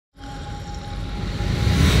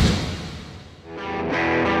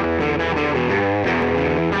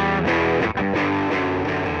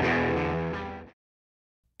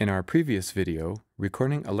In our previous video,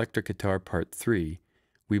 Recording Electric Guitar Part 3,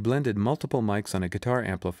 we blended multiple mics on a guitar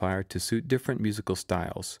amplifier to suit different musical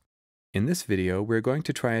styles. In this video, we're going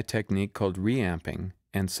to try a technique called reamping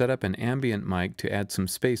and set up an ambient mic to add some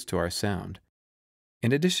space to our sound.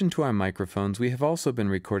 In addition to our microphones, we have also been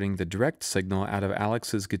recording the direct signal out of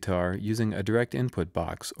Alex's guitar using a direct input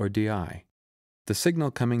box, or DI. The signal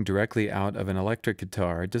coming directly out of an electric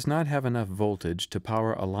guitar does not have enough voltage to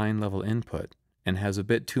power a line level input, and has a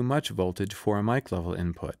bit too much voltage for a mic level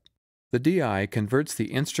input. The DI converts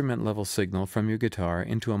the instrument level signal from your guitar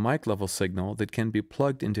into a mic level signal that can be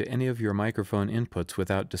plugged into any of your microphone inputs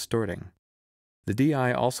without distorting. The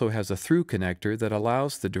DI also has a through connector that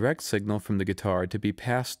allows the direct signal from the guitar to be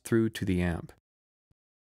passed through to the amp.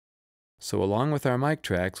 So along with our mic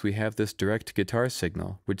tracks, we have this direct guitar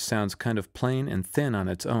signal, which sounds kind of plain and thin on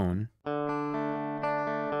its own.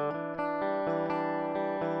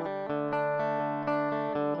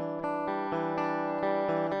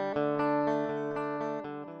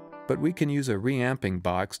 But we can use a reamping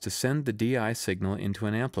box to send the DI signal into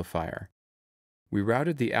an amplifier. We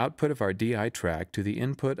routed the output of our DI track to the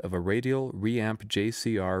input of a radial reamp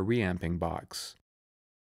JCR reamping box.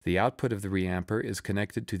 The output of the reamper is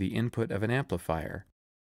connected to the input of an amplifier.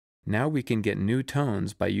 Now we can get new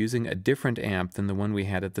tones by using a different amp than the one we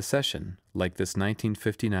had at the session, like this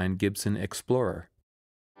 1959 Gibson Explorer.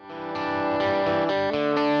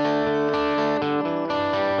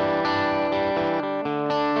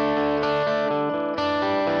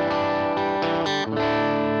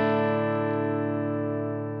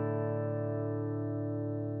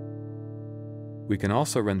 We can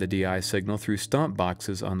also run the DI signal through stomp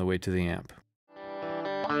boxes on the way to the amp.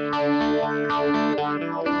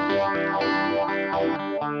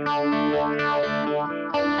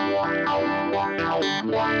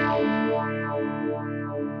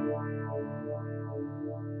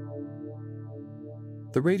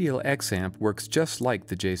 The Radial X amp works just like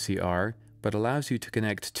the JCR, but allows you to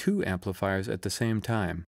connect two amplifiers at the same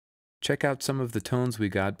time. Check out some of the tones we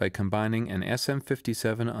got by combining an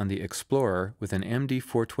SM57 on the Explorer with an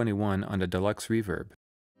MD421 on a Deluxe Reverb.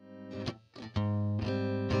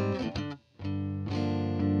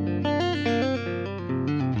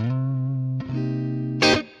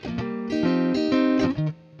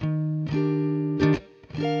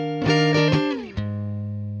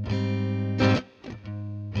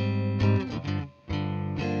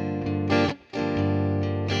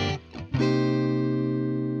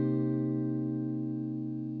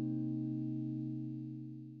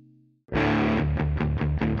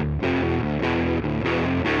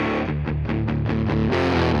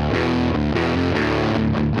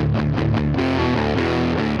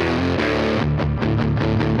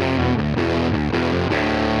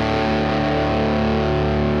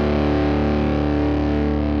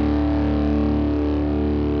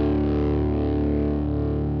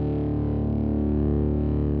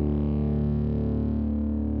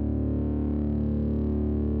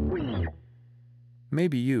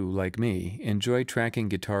 Maybe you, like me, enjoy tracking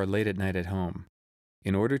guitar late at night at home.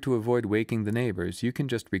 In order to avoid waking the neighbors, you can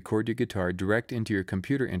just record your guitar direct into your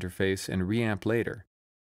computer interface and reamp later.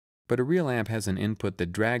 But a real amp has an input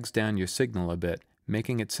that drags down your signal a bit,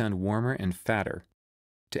 making it sound warmer and fatter.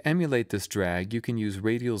 To emulate this drag, you can use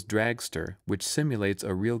Radial's Dragster, which simulates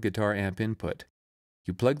a real guitar amp input.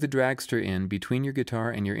 You plug the dragster in between your guitar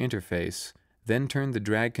and your interface, then turn the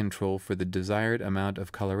drag control for the desired amount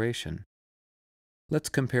of coloration. Let's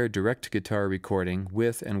compare direct guitar recording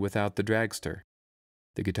with and without the dragster.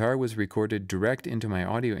 The guitar was recorded direct into my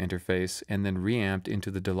audio interface and then reamped into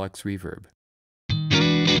the Deluxe Reverb.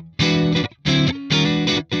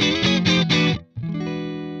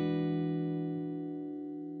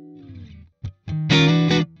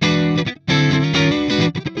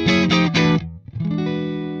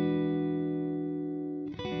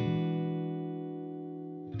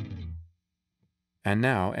 And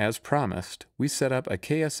now, as promised, we set up a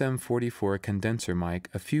KSM-44 condenser mic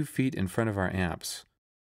a few feet in front of our amps.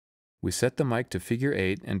 We set the mic to figure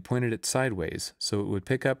 8 and pointed it sideways so it would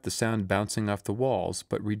pick up the sound bouncing off the walls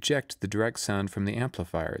but reject the direct sound from the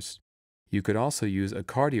amplifiers. You could also use a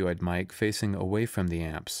cardioid mic facing away from the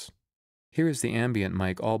amps. Here is the ambient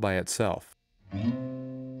mic all by itself.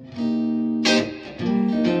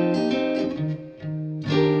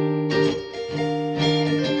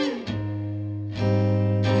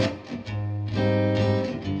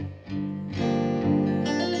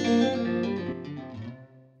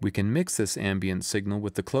 We can mix this ambient signal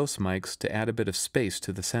with the close mics to add a bit of space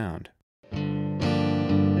to the sound.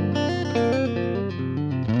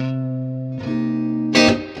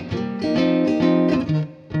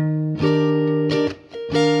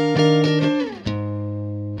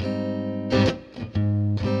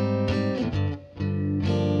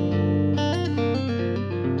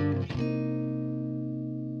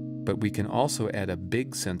 we can also add a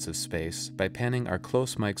big sense of space by panning our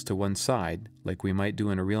close mics to one side, like we might do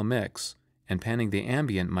in a real mix, and panning the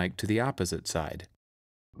ambient mic to the opposite side.